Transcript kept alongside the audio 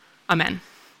Amen.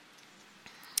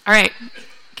 All right,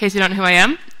 in case you don't know who I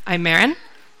am, I'm Marin.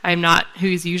 I'm not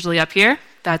who's usually up here.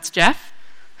 That's Jeff,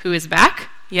 who is back.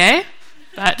 Yay.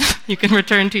 But you can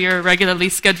return to your regularly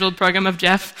scheduled program of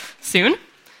Jeff soon.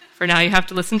 For now, you have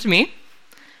to listen to me.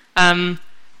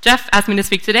 Jeff asked me to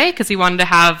speak today because he wanted to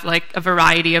have a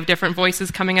variety of different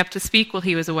voices coming up to speak while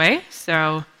he was away.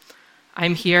 So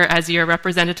I'm here as your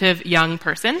representative young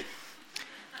person.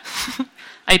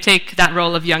 I take that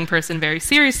role of young person very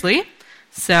seriously.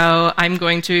 So I'm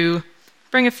going to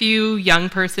bring a few young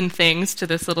person things to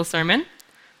this little sermon,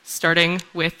 starting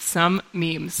with some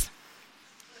memes.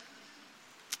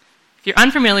 If you're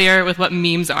unfamiliar with what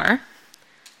memes are,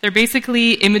 they're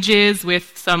basically images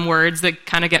with some words that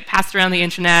kind of get passed around the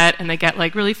internet, and they get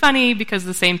really funny because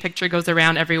the same picture goes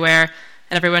around everywhere,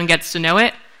 and everyone gets to know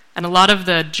it. And a lot of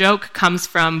the joke comes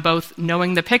from both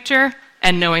knowing the picture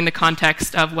and knowing the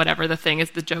context of whatever the thing is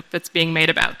the joke that's being made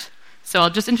about. So I'll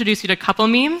just introduce you to a couple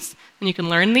memes, and you can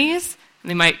learn these, and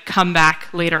they might come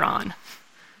back later on.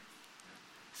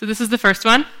 So this is the first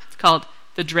one. It's called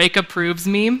the Drake approves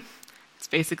meme. It's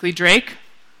basically Drake.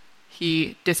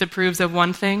 He disapproves of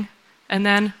one thing and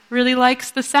then really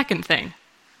likes the second thing.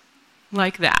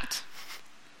 Like that.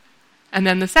 And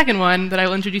then the second one that I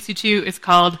will introduce you to is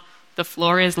called the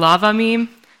floor is lava meme.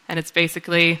 And it's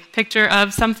basically a picture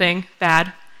of something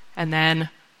bad and then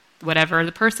whatever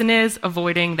the person is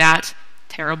avoiding that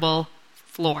terrible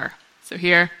floor. So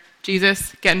here,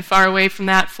 Jesus getting far away from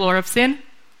that floor of sin.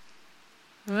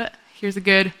 Here's a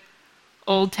good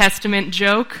Old Testament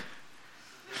joke.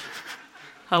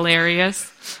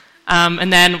 Hilarious.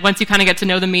 And then once you kind of get to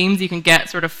know the memes, you can get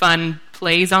sort of fun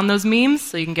plays on those memes.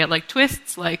 So you can get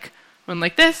twists, like one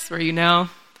like this, where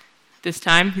this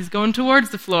time he's going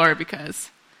towards the floor because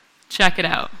check it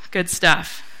out. Good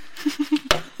stuff.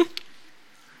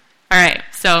 All right,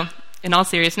 so in all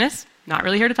seriousness, not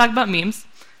really here to talk about memes.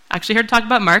 Actually here to talk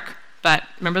about Mark, but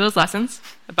remember those lessons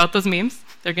about those memes.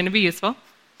 They're going to be useful.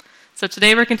 So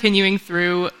today we're continuing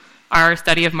through our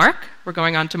study of Mark. We're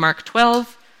going on to Mark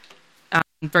 12,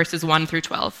 verses 1 through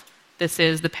 12. This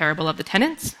is the parable of the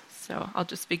tenants. So I'll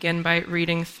just begin by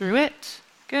reading through it.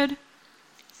 Good.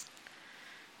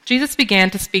 Jesus began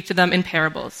to speak to them in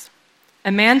parables.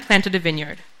 A man planted a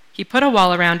vineyard. He put a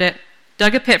wall around it,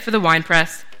 dug a pit for the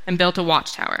winepress, and built a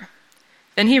watchtower.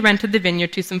 Then he rented the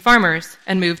vineyard to some farmers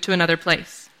and moved to another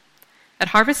place. At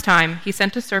harvest time, he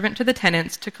sent a servant to the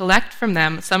tenants to collect from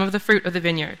them some of the fruit of the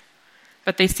vineyard.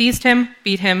 But they seized him,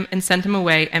 beat him, and sent him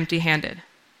away empty-handed.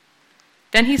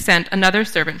 Then he sent another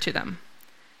servant to them.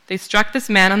 They struck this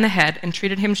man on the head and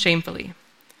treated him shamefully.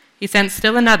 He sent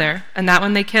still another, and that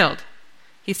one they killed.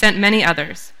 He sent many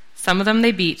others. Some of them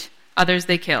they beat, others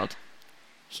they killed.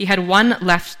 He had one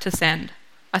left to send,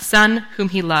 a son whom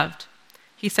he loved.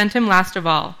 He sent him last of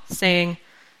all, saying,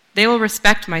 "They will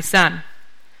respect my son."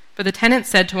 But the tenants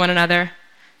said to one another,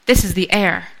 "This is the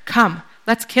heir. Come,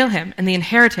 let's kill him, and the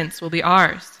inheritance will be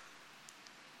ours."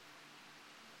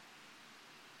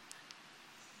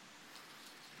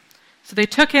 So they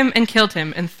took him and killed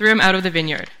him and threw him out of the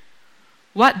vineyard.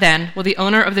 What then will the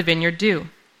owner of the vineyard do?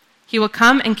 He will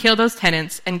come and kill those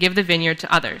tenants and give the vineyard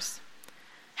to others.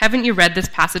 Haven't you read this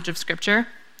passage of Scripture?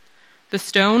 The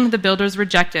stone the builders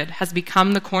rejected has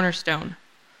become the cornerstone.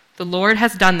 The Lord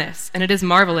has done this, and it is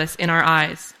marvelous in our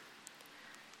eyes.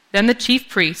 Then the chief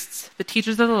priests, the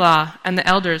teachers of the law, and the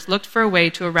elders looked for a way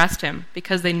to arrest him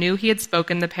because they knew he had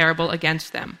spoken the parable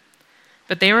against them.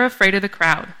 But they were afraid of the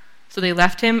crowd, so they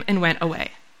left him and went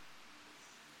away.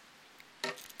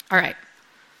 All right.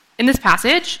 In this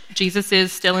passage, Jesus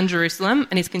is still in Jerusalem,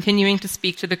 and he's continuing to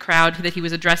speak to the crowd that he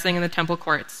was addressing in the temple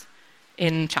courts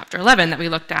in chapter 11 that we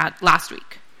looked at last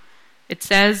week. It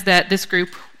says that this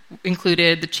group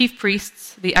included the chief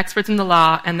priests, the experts in the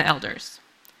law, and the elders.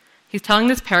 He's telling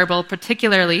this parable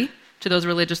particularly to those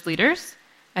religious leaders,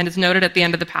 and it's noted at the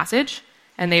end of the passage,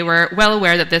 and they were well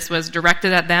aware that this was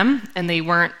directed at them, and they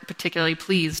weren't particularly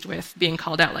pleased with being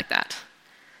called out like that.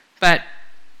 But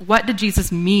what did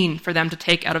Jesus mean for them to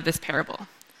take out of this parable?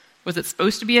 Was it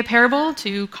supposed to be a parable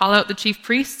to call out the chief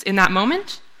priests in that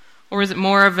moment? Or was it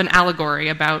more of an allegory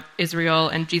about Israel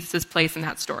and Jesus' place in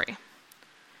that story?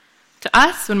 To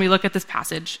us, when we look at this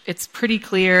passage, it's pretty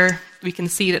clear. We can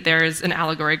see that there is an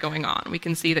allegory going on. We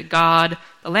can see that God,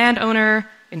 the landowner,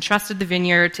 entrusted the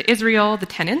vineyard to Israel, the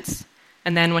tenants,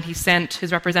 and then when he sent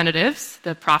his representatives,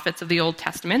 the prophets of the Old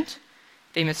Testament,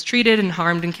 they mistreated and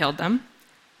harmed and killed them.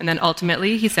 And then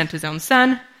ultimately, he sent his own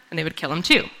son, and they would kill him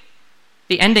too.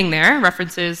 The ending there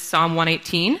references Psalm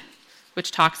 118,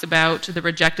 which talks about the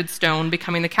rejected stone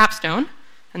becoming the capstone,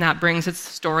 and that brings its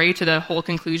story to the whole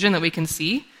conclusion that we can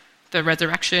see, the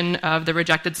resurrection of the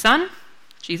rejected son,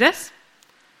 Jesus.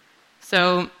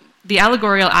 So the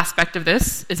allegorical aspect of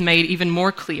this is made even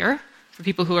more clear for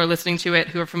people who are listening to it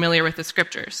who are familiar with the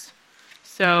scriptures.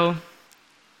 So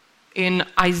in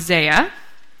Isaiah,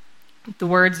 the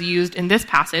words used in this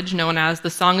passage, known as the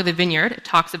Song of the Vineyard, it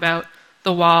talks about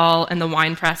the wall and the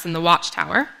winepress and the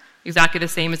watchtower, exactly the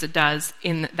same as it does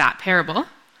in that parable.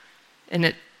 And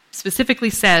it specifically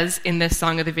says in this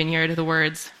Song of the Vineyard the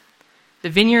words, "The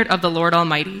vineyard of the Lord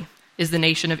Almighty is the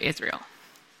nation of Israel."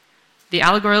 The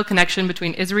allegorical connection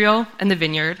between Israel and the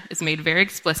vineyard is made very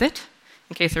explicit.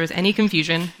 In case there was any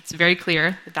confusion, it's very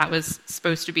clear that that was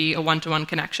supposed to be a one-to-one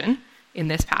connection in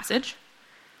this passage.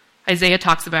 Isaiah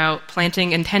talks about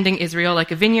planting and tending Israel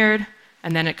like a vineyard,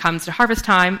 and then it comes to harvest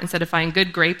time. Instead of finding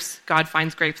good grapes, God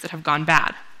finds grapes that have gone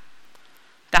bad.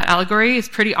 That allegory is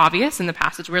pretty obvious in the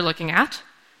passage we're looking at,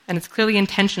 and it's clearly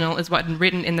intentional as what's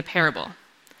written in the parable.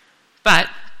 But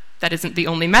that isn't the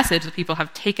only message that people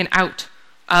have taken out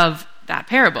of that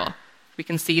parable. We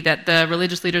can see that the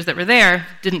religious leaders that were there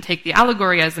didn't take the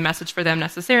allegory as a message for them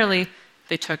necessarily.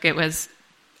 They took it as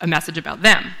a message about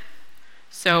them.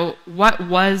 So what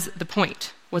was the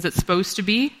point? Was it supposed to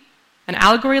be an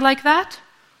allegory like that?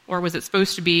 Or was it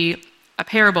supposed to be a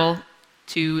parable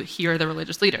to hear the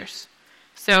religious leaders?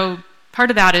 So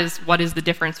part of that is, what is the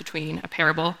difference between a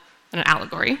parable and an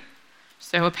allegory?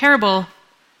 So a parable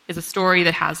is a story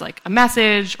that has like a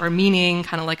message or meaning,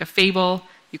 kind of like a fable.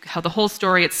 How the whole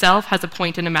story itself has a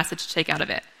point and a message to take out of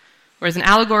it. Whereas an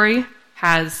allegory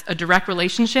has a direct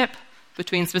relationship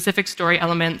between specific story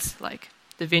elements, like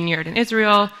the vineyard in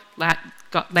Israel,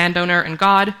 landowner and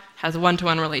God, has a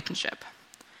one-to-one relationship.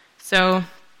 So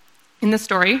in the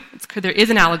story, it's clear there is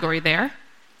an allegory there.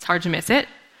 It's hard to miss it.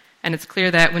 And it's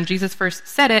clear that when Jesus first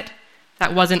said it,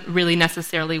 that wasn't really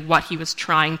necessarily what he was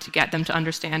trying to get them to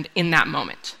understand in that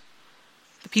moment.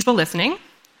 The people listening,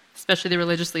 especially the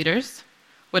religious leaders,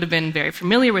 would have been very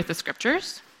familiar with the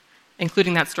scriptures,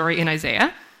 including that story in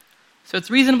Isaiah. So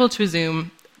it's reasonable to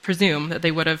presume that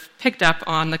they would have picked up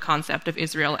on the concept of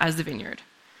Israel as the vineyard.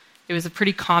 It was a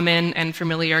pretty common and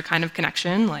familiar kind of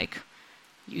connection, like,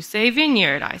 you say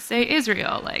vineyard, I say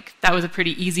Israel. Like, that was a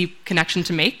pretty easy connection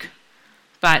to make.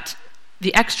 But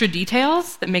the extra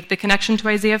details that make the connection to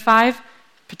Isaiah 5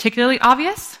 particularly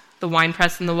obvious, the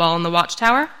winepress and the wall and the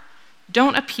watchtower,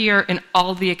 don't appear in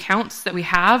all the accounts that we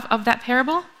have of that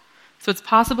parable. So it's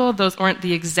possible those aren't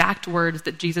the exact words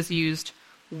that Jesus used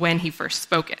when he first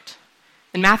spoke it.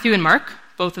 In Matthew and Mark,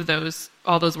 all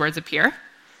those words appear.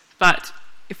 But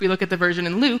if we look at the version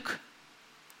in Luke,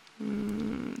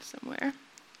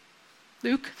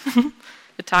 Luke,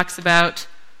 it talks about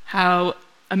how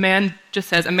a man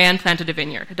planted a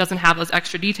vineyard. It doesn't have those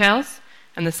extra details,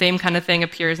 and the same kind of thing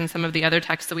appears in some of the other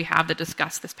texts that we have that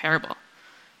discuss this parable.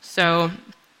 So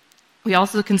we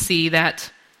also can see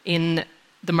that in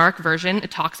the Mark version,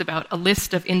 it talks about a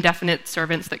list of indefinite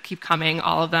servants that keep coming,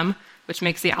 all of them, which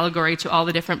makes the allegory to all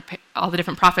the different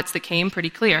prophets that came pretty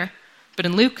clear. But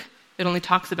in Luke, it only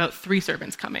talks about 3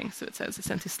 servants coming. So it says he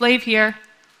sent his slave here,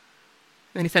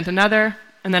 then he sent another,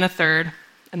 and then a third,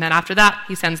 and then after that,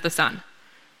 he sends the son.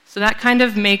 So that kind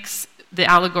of makes the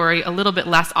allegory a little bit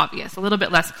less obvious, a little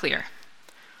bit less clear.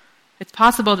 It's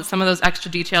possible that some of those extra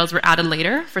details were added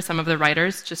later for some of the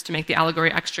writers just to make the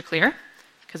allegory extra clear,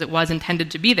 because it was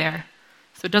intended to be there.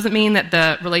 So it doesn't mean that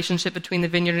the relationship between the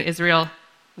vineyard and Israel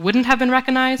wouldn't have been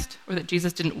recognized, or that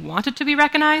Jesus didn't want it to be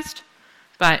recognized,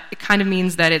 but it kind of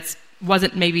means that it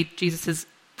wasn't maybe Jesus'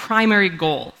 primary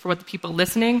goal for what the people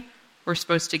listening were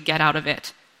supposed to get out of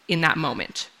it in that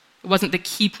moment. It wasn't the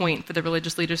key point for the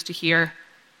religious leaders to hear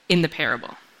in the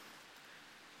parable.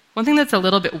 One thing that's a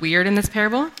little bit weird in this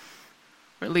parable,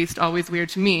 or at least always weird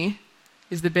to me,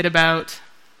 is the bit about,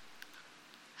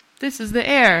 this is the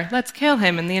heir, let's kill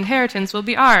him and the inheritance will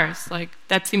be ours. Like,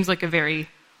 that seems like a very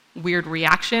weird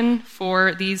reaction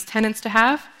for these tenants to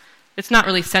have. It's not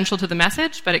really central to the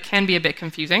message, but it can be a bit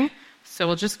confusing. So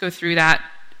we'll just go through that,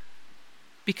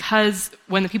 because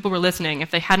when the people were listening,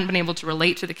 if they hadn't been able to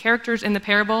relate to the characters in the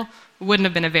parable, it wouldn't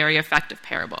have been a very effective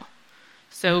parable.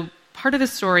 So part of the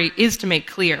story is to make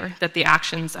clear that the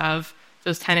actions of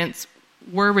those tenants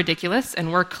were ridiculous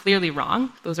and were clearly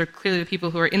wrong. Those are clearly the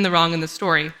people who are in the wrong in the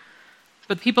story.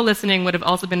 But the people listening would have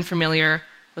also been familiar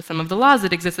with some of the laws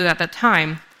that existed at that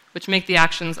time, which make the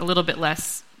actions a little bit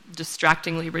less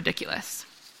distractingly ridiculous.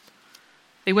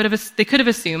 They could have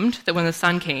assumed that when the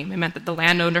son came, it meant that the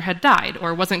landowner had died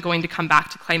or wasn't going to come back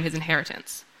to claim his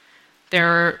inheritance. There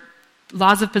are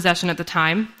laws of possession at the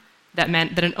time that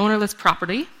meant that an ownerless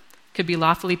property could be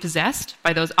lawfully possessed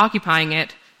by those occupying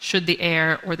it should the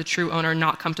heir or the true owner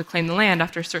not come to claim the land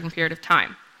after a certain period of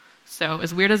time. So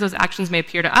as weird as those actions may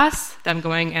appear to us, them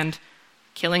going and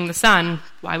killing the son,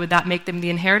 why would that make them the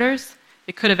inheritors?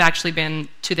 It could have actually been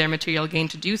to their material gain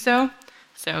to do so.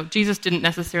 So Jesus didn't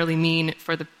necessarily mean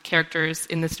for the characters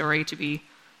in the story to be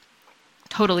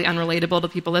totally unrelatable to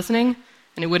people listening,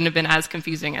 and it wouldn't have been as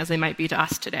confusing as they might be to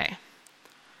us today.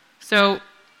 So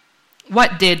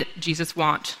what did Jesus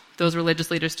want those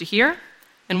religious leaders to hear,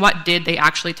 and what did they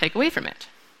actually take away from it?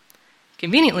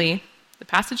 Conveniently, the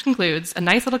passage concludes a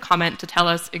nice little comment to tell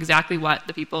us exactly what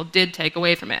the people did take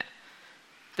away from it.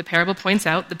 The parable points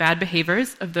out the bad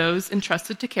behaviors of those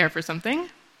entrusted to care for something,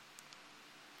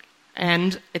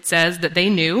 and it says that they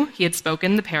knew he had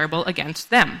spoken the parable against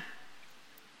them.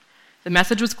 The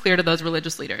message was clear to those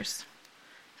religious leaders.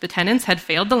 The tenants had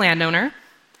failed the landowner,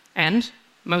 and,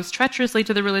 most treacherously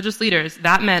to the religious leaders,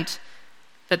 that meant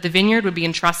that the vineyard would be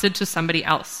entrusted to somebody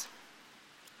else.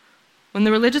 When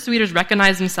the religious leaders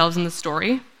recognized themselves in the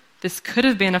story, this could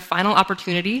have been a final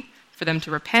opportunity for them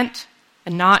to repent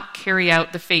and not carry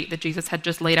out the fate that Jesus had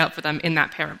just laid out for them in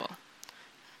that parable.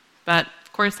 But,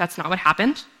 of course, that's not what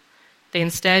happened. They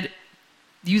instead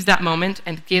used that moment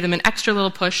and gave them an extra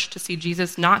little push to see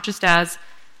Jesus not just as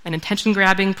an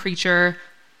attention-grabbing preacher,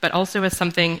 but also as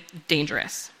something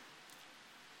dangerous.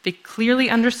 They clearly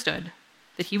understood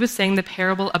that he was saying the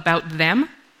parable about them,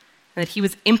 and that he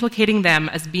was implicating them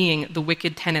as being the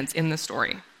wicked tenants in the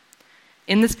story.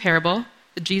 In this parable,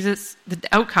 the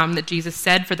outcome that Jesus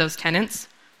said for those tenants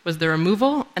was the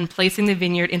removal and placing the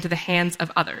vineyard into the hands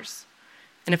of others.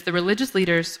 And if the religious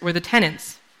leaders were the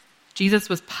tenants, Jesus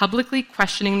was publicly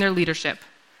questioning their leadership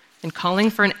and calling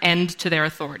for an end to their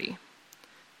authority.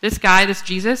 This guy, this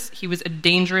Jesus, he was a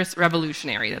dangerous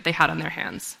revolutionary that they had on their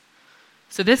hands.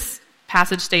 So this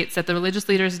passage states that the religious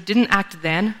leaders didn't act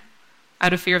then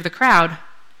out of fear of the crowd,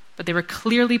 but they were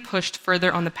clearly pushed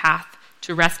further on the path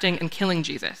to arresting and killing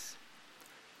Jesus.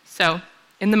 So,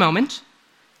 in the moment,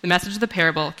 the message of the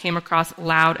parable came across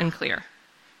loud and clear.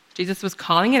 Jesus was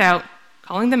calling it out,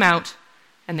 calling them out,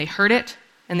 and they heard it,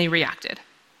 and they reacted.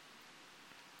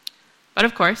 But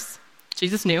of course,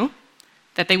 Jesus knew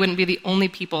that they wouldn't be the only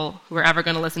people who were ever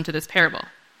going to listen to this parable.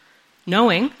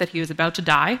 Knowing that he was about to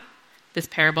die, this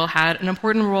parable had an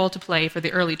important role to play for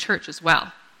the early church as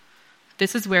well.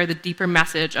 This is where the deeper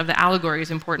message of the allegory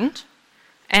is important,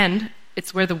 and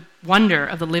it's where the wonder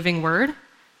of the living word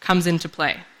comes into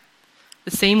play.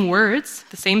 The same words,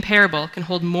 the same parable, can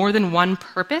hold more than one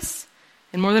purpose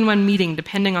and more than one meaning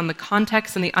depending on the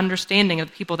context and the understanding of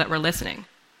the people that were listening.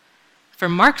 For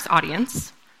Mark's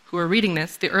audience, who were reading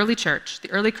this, the early church, the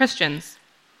early Christians,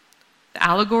 the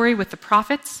allegory with the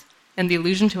prophets and the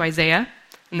allusion to Isaiah,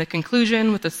 and the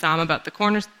conclusion with the psalm about the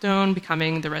cornerstone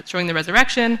showing the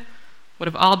resurrection, would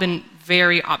have all been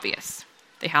very obvious.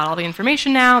 They had all the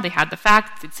information now, they had the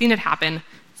facts, they'd seen it happen,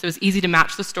 so it was easy to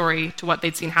match the story to what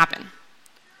they'd seen happen.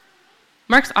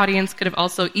 Mark's audience could have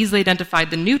also easily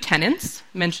identified the new tenants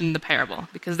mentioned in the parable,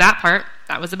 because that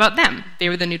was about them. They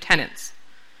were the new tenants.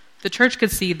 The church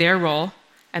could see their role,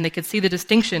 and they could see the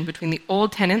distinction between the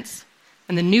old tenants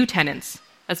and the new tenants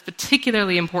as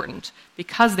particularly important,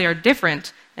 because they are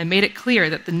different, and made it clear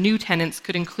that the new tenants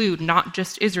could include not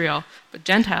just Israel, but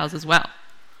Gentiles as well.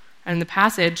 And in the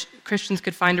passage, Christians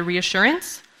could find a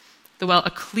reassurance that while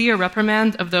a clear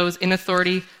reprimand of those in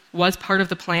authority was part of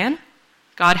the plan,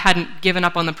 God hadn't given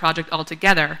up on the project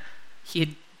altogether. He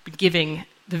had been giving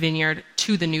the vineyard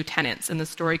to the new tenants, and the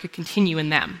story could continue in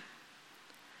them.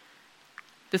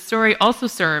 The story also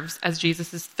serves as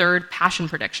Jesus' third passion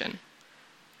prediction.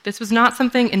 This was not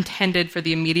something intended for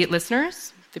the immediate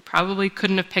listeners. They probably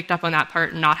couldn't have picked up on that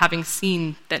part, not having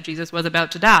seen that Jesus was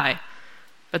about to die.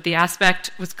 But the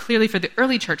aspect was clearly for the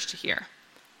early church to hear.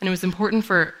 And it was important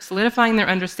for solidifying their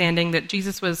understanding that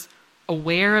Jesus was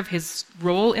aware of his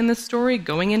role in the story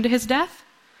going into his death.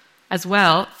 As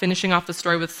well, finishing off the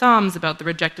story with Psalms about the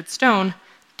rejected stone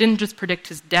didn't just predict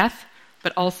his death,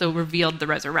 but also revealed the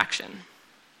resurrection.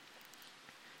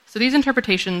 So these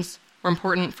interpretations were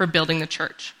important for building the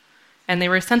church, and they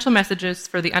were essential messages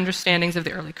for the understandings of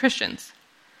the early Christians.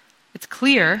 It's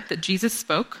clear that Jesus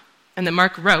spoke and that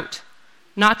Mark wrote,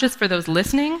 not just for those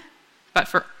listening, but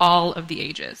for all of the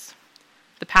ages.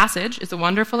 The passage is a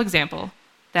wonderful example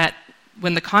that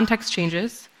when the context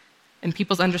changes and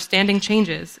people's understanding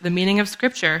changes, the meaning of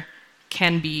Scripture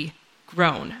can be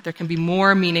grown. There can be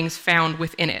more meanings found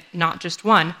within it, not just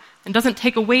one, and doesn't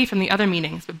take away from the other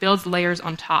meanings, but builds layers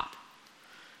on top.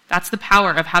 That's the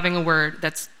power of having a word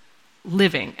that's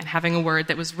living and having a word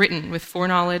that was written with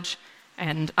foreknowledge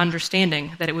and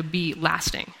understanding that it would be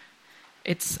lasting.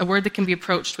 It's a word that can be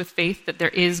approached with faith that there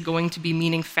is going to be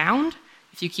meaning found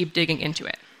if you keep digging into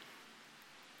it.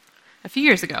 A few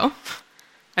years ago,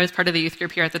 I was part of the youth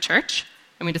group here at the church,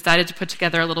 and we decided to put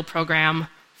together a little program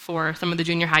for some of the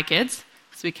junior high kids.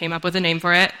 So we came up with a name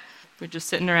for it. We're just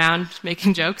sitting around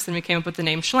making jokes, and we came up with the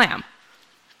name Schlam.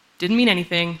 Didn't mean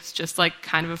anything. It's just like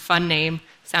kind of a fun name.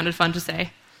 Sounded fun to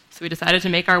say. So we decided to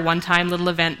make our one-time little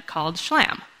event called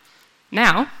Schlam.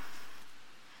 Now,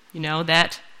 you know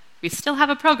that we still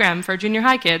have a program for junior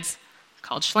high kids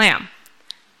called Schlam.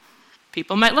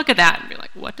 People might look at that and be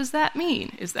like, what does that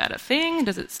mean? Is that a thing?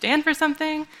 Does it stand for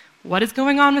something? What is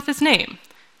going on with this name?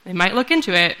 They might look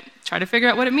into it, try to figure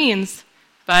out what it means,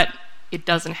 but it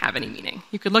doesn't have any meaning.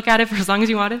 You could look at it for as long as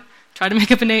you wanted, try to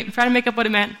make up a name, try to make up what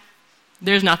it meant.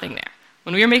 There's nothing there.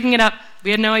 When we were making it up,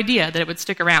 we had no idea that it would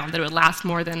stick around, that it would last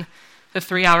more than the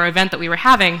 3-hour event that we were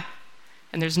having,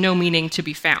 and there's no meaning to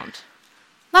be found.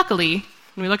 Luckily,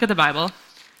 when we look at the Bible,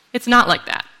 it's not like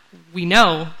that. We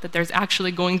know that there's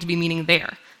actually going to be meaning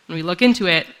there. When we look into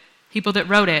it, people that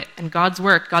wrote it and God's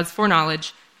work, God's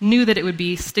foreknowledge, knew that it would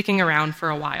be sticking around for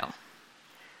a while.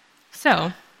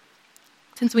 So,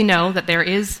 since we know that there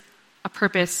is a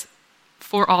purpose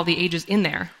for all the ages in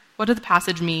there, what does the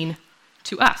passage mean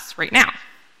to us right now?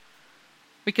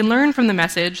 We can learn from the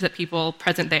message that people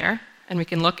present there, and we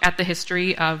can look at the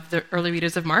history of the early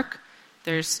readers of Mark.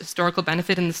 There's historical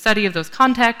benefit in the study of those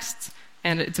contexts,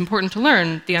 and it's important to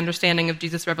learn the understanding of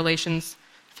Jesus' revelations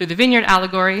through the vineyard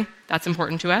allegory. That's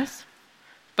important to us.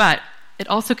 But it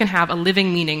also can have a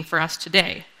living meaning for us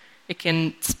today. It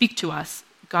can speak to us.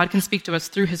 God can speak to us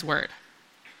through his word.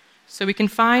 So we can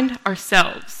find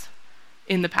ourselves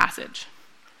in the passage.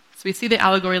 So we see the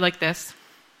allegory like this,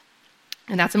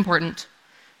 and that's important.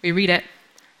 We read it,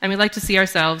 and we like to see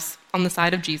ourselves on the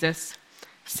side of Jesus,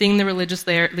 seeing the religious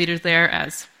leaders there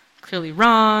as clearly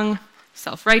wrong,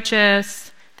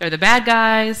 self-righteous, they're the bad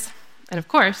guys, and of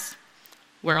course,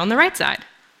 we're on the right side.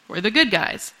 We're the good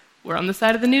guys. We're on the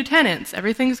side of the new tenants.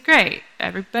 Everything's great.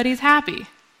 Everybody's happy.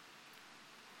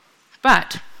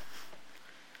 But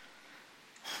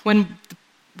when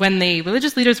the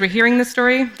religious leaders were hearing this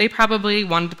story, they probably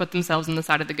wanted to put themselves on the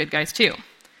side of the good guys too.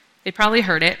 They probably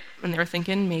heard it, and they were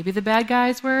thinking maybe the bad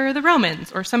guys were the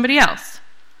Romans or somebody else.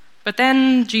 But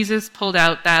then Jesus pulled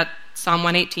out that Psalm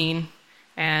 118,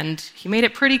 and he made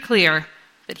it pretty clear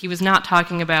that he was not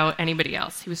talking about anybody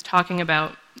else. He was talking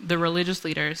about the religious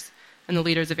leaders and the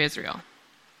leaders of Israel.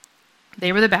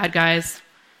 They were the bad guys,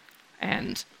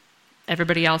 and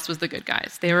everybody else was the good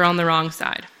guys. They were on the wrong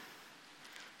side.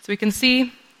 So we can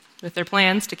see, with their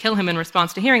plans to kill him in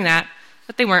response to hearing that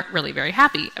they weren't really very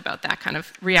happy about that kind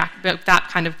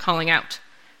of calling out.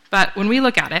 But when we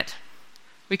look at it,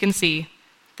 we can see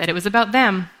that it was about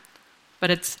them, but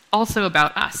it's also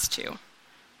about us too.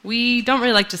 We don't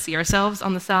really like to see ourselves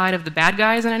on the side of the bad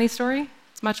guys in any story.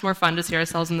 It's much more fun to see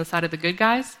ourselves on the side of the good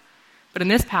guys. But in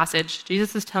this passage,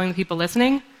 Jesus is telling the people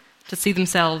listening to see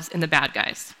themselves in the bad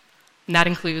guys. And that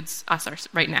includes us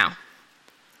right now.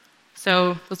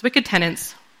 So those wicked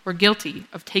tenants were guilty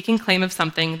of taking claim of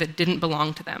something that didn't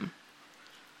belong to them.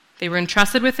 They were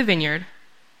entrusted with the vineyard,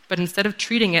 but instead of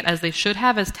treating it as they should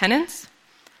have as tenants,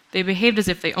 they behaved as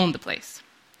if they owned the place.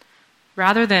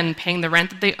 Rather than paying the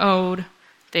rent that they owed,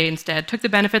 they instead took the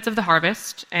benefits of the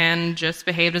harvest and just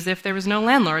behaved as if there was no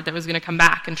landlord that was going to come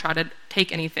back and try to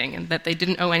take anything, and that they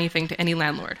didn't owe anything to any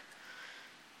landlord.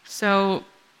 So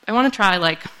I want to try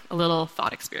a little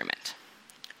thought experiment.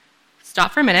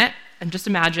 Stop for a minute and just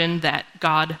imagine that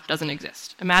God doesn't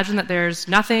exist. Imagine that there's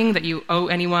nothing that you owe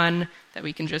anyone, that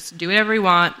we can just do whatever we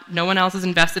want, no one else is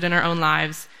invested in our own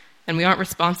lives, and we aren't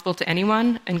responsible to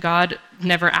anyone, and God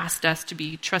never asked us to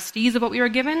be trustees of what we were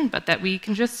given, but that we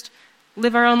can just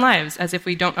live our own lives as if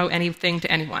we don't owe anything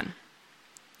to anyone.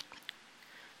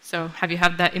 So have you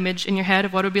had that image in your head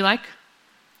of what it would be like?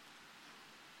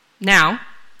 Now,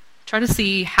 try to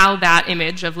see how that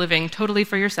image of living totally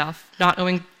for yourself, not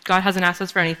owing, God hasn't asked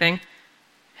us for anything,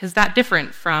 is that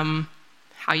different from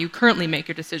how you currently make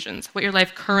your decisions, what your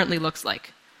life currently looks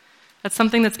like? That's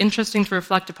something that's interesting to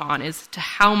reflect upon, is to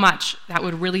how much that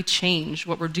would really change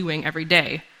what we're doing every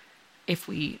day if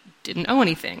we didn't owe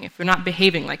anything, if we're not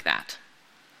behaving like that.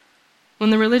 When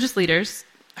the religious leaders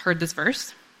heard this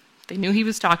verse, they knew he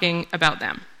was talking about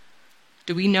them.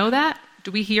 Do we know that? Do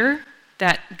we hear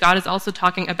that God is also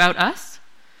talking about us,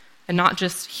 and not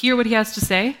just hear what he has to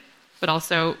say, but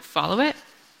also follow it?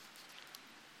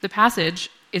 The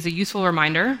passage is a useful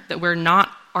reminder that we're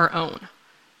not our own.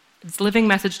 Its living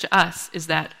message to us is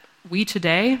that we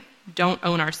today don't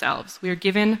own ourselves. We are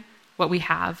given what we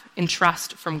have in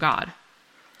trust from God.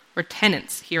 We're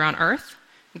tenants here on earth.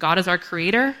 God is our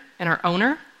creator and our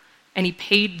owner, and he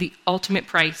paid the ultimate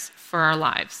price for our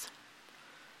lives.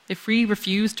 If we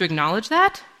refuse to acknowledge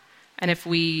that, and if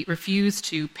we refuse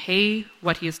to pay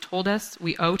what he has told us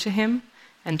we owe to him,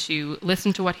 and to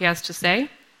listen to what he has to say.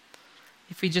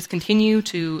 If we just continue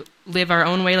to live our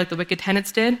own way like the wicked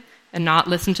tenants did and not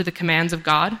listen to the commands of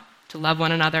God, to love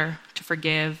one another, to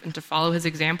forgive, and to follow his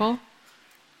example,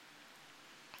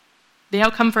 the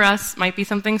outcome for us might be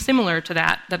something similar to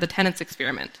that the tenants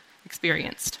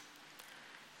experienced.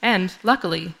 And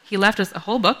luckily, he left us a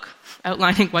whole book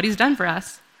outlining what he's done for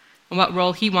us and what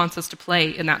role he wants us to play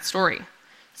in that story.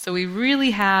 So we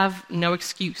really have no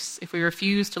excuse if we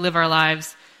refuse to live our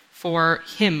lives for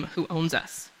him who owns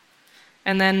us.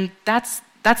 And then that's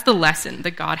the lesson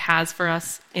that God has for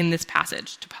us in this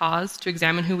passage, to pause, to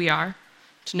examine who we are,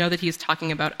 to know that he is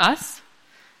talking about us,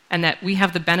 and that we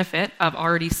have the benefit of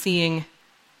already seeing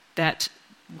that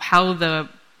how the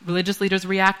religious leaders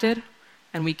reacted,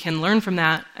 and we can learn from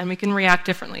that, and we can react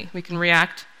differently. We can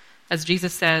react, as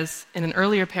Jesus says in an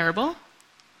earlier parable,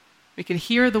 we can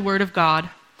hear the word of God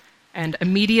and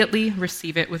immediately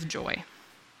receive it with joy.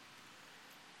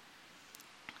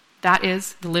 That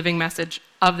is the living message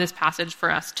of this passage for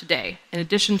us today, in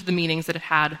addition to the meanings that it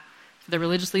had for the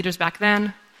religious leaders back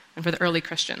then and for the early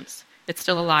Christians. It's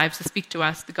still alive to speak to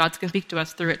us, that God can speak to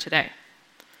us through it today.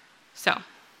 So,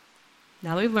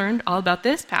 now that we've learned all about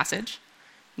this passage,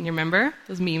 and you remember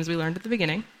those memes we learned at the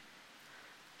beginning,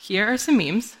 here are some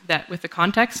memes that, with the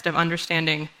context of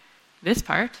understanding this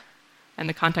part and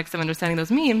the context of understanding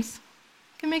those memes,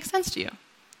 can make sense to you.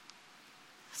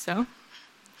 So,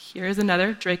 here's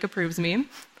another Drake approves meme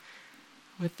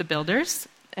with the builders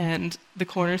and the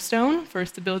cornerstone.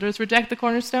 First the builders reject the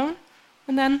cornerstone,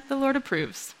 and then the Lord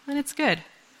approves, and it's good.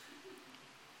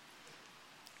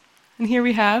 And here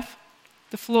we have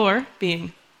the floor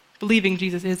being believing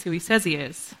Jesus is who he says he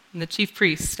is, and the chief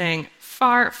priest staying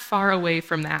far, far away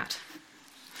from that.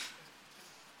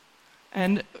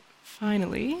 And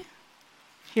finally,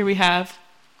 here we have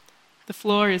the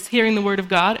floor is hearing the word of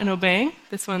God and obeying.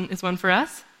 This one is one for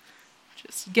us.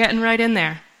 Just getting right in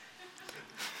there.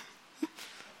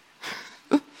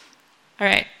 All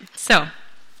right, so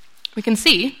we can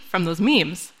see from those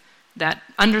memes that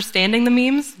understanding the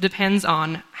memes depends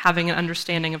on having an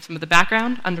understanding of some of the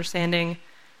background, understanding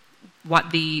what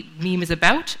the meme is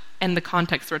about, and the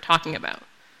context we're talking about.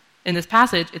 In this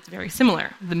passage, it's very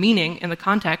similar. The meaning and the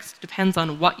context depends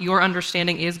on what your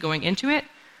understanding is going into it,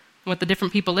 and what the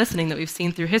different people listening that we've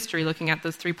seen through history looking at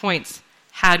those 3 points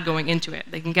had going into it.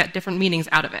 They can get different meanings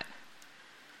out of it.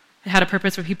 It had a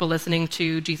purpose for people listening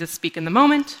to Jesus speak in the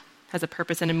moment, has a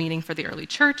purpose and a meaning for the early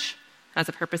church, has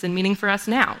a purpose and meaning for us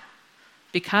now.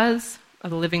 Because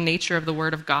of the living nature of the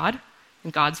Word of God,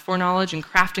 and God's foreknowledge and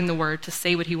crafting the Word to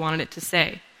say what he wanted it to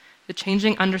say, the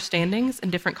changing understandings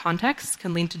in different contexts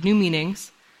can lead to new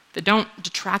meanings that don't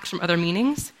detract from other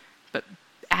meanings, but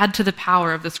add to the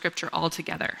power of the Scripture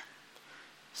altogether.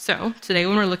 So, today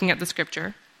when we're looking at the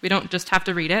Scripture, we don't just have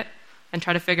to read it and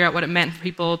try to figure out what it meant for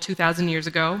people 2,000 years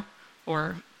ago,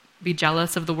 or be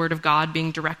jealous of the Word of God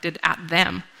being directed at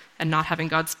them and not having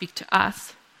God speak to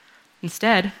us.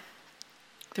 Instead,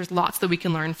 there's lots that we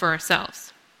can learn for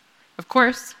ourselves. Of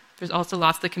course, there's also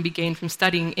lots that can be gained from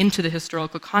studying into the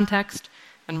historical context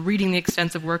and reading the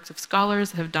extensive works of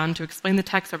scholars have done to explain the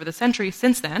text over the centuries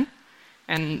since then.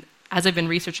 And as I've been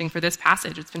researching for this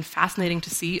passage, it's been fascinating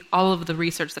to see all of the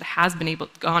research that has been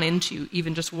gone into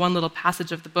even just one little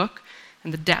passage of the book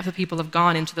and the depth that people have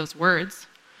gone into those words.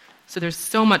 So there's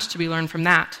so much to be learned from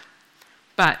that.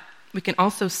 But we can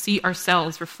also see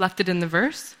ourselves reflected in the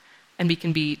verse, and we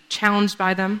can be challenged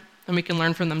by them, and we can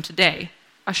learn from them today,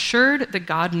 assured that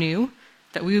God knew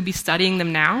that we would be studying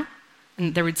them now,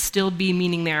 and there would still be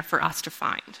meaning there for us to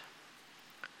find.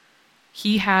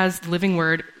 He has the living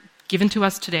word given to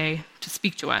us today to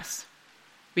speak to us.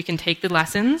 We can take the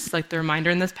lessons, like the reminder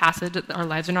in this passage that our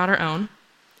lives are not our own.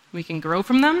 We can grow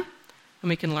from them, and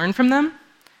we can learn from them,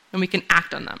 and we can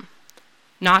act on them.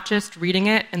 Not just reading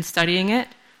it and studying it,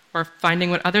 or finding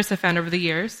what others have found over the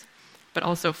years, but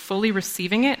also fully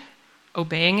receiving it,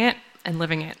 obeying it, and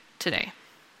living it today.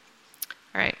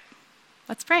 All right,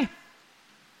 let's pray.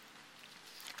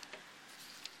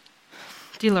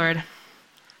 Dear Lord,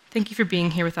 thank you for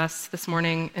being here with us this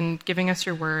morning and giving us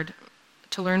your word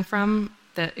to learn from,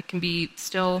 that it can be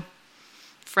still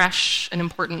fresh and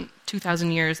important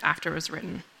 2,000 years after it was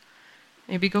written.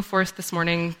 Maybe go forth this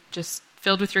morning just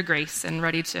filled with your grace and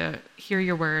ready to hear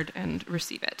your word and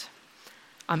receive it.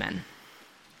 Amen.